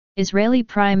Israeli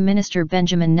Prime Minister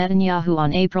Benjamin Netanyahu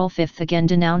on April 5 again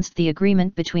denounced the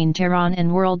agreement between Tehran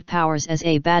and world powers as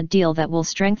a bad deal that will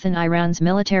strengthen Iran's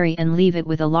military and leave it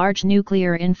with a large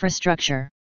nuclear infrastructure.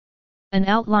 An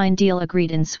outline deal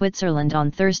agreed in Switzerland on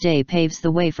Thursday paves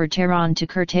the way for Tehran to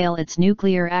curtail its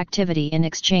nuclear activity in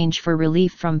exchange for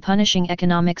relief from punishing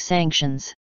economic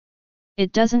sanctions.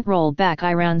 It doesn't roll back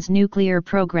Iran's nuclear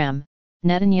program,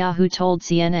 Netanyahu told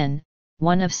CNN,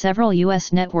 one of several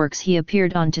U.S. networks he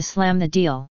appeared on to slam the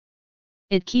deal.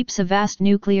 It keeps a vast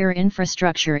nuclear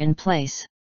infrastructure in place.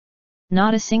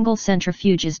 Not a single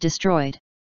centrifuge is destroyed.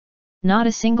 Not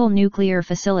a single nuclear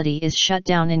facility is shut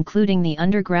down, including the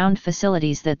underground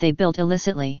facilities that they built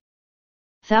illicitly.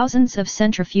 Thousands of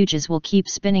centrifuges will keep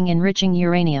spinning enriching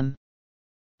uranium.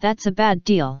 That's a bad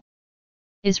deal.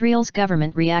 Israel's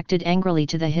government reacted angrily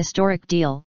to the historic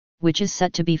deal, which is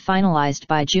set to be finalized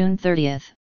by June 30,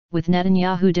 with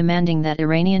Netanyahu demanding that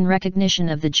Iranian recognition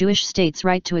of the Jewish state's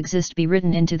right to exist be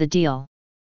written into the deal.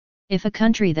 If a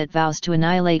country that vows to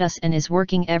annihilate us and is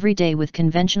working every day with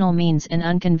conventional means and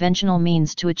unconventional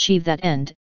means to achieve that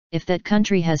end, if that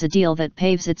country has a deal that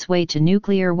paves its way to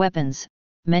nuclear weapons,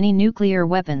 many nuclear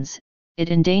weapons, it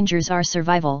endangers our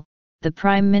survival, the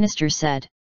Prime Minister said.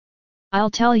 I'll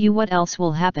tell you what else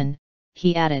will happen,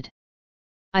 he added.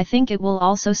 I think it will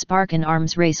also spark an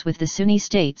arms race with the Sunni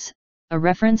states, a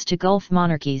reference to Gulf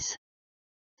monarchies.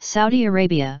 Saudi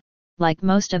Arabia, like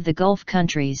most of the Gulf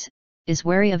countries, is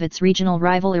wary of its regional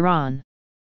rival Iran.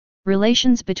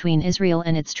 Relations between Israel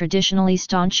and its traditionally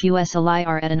staunch U.S. ally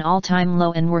are at an all-time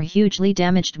low and were hugely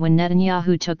damaged when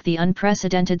Netanyahu took the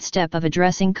unprecedented step of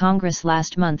addressing Congress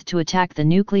last month to attack the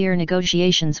nuclear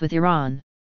negotiations with Iran.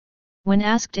 When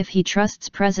asked if he trusts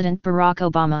President Barack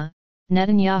Obama,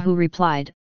 Netanyahu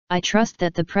replied, I trust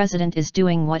that the president is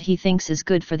doing what he thinks is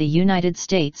good for the United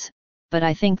States, but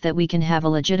I think that we can have a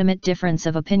legitimate difference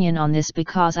of opinion on this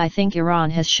because I think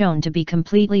Iran has shown to be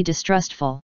completely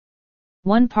distrustful.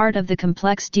 One part of the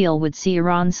complex deal would see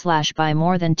Iran slash by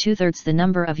more than two-thirds the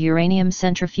number of uranium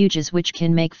centrifuges which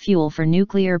can make fuel for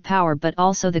nuclear power, but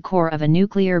also the core of a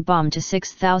nuclear bomb to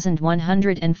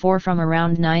 6,104 from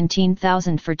around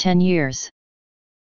 19,000 for 10 years.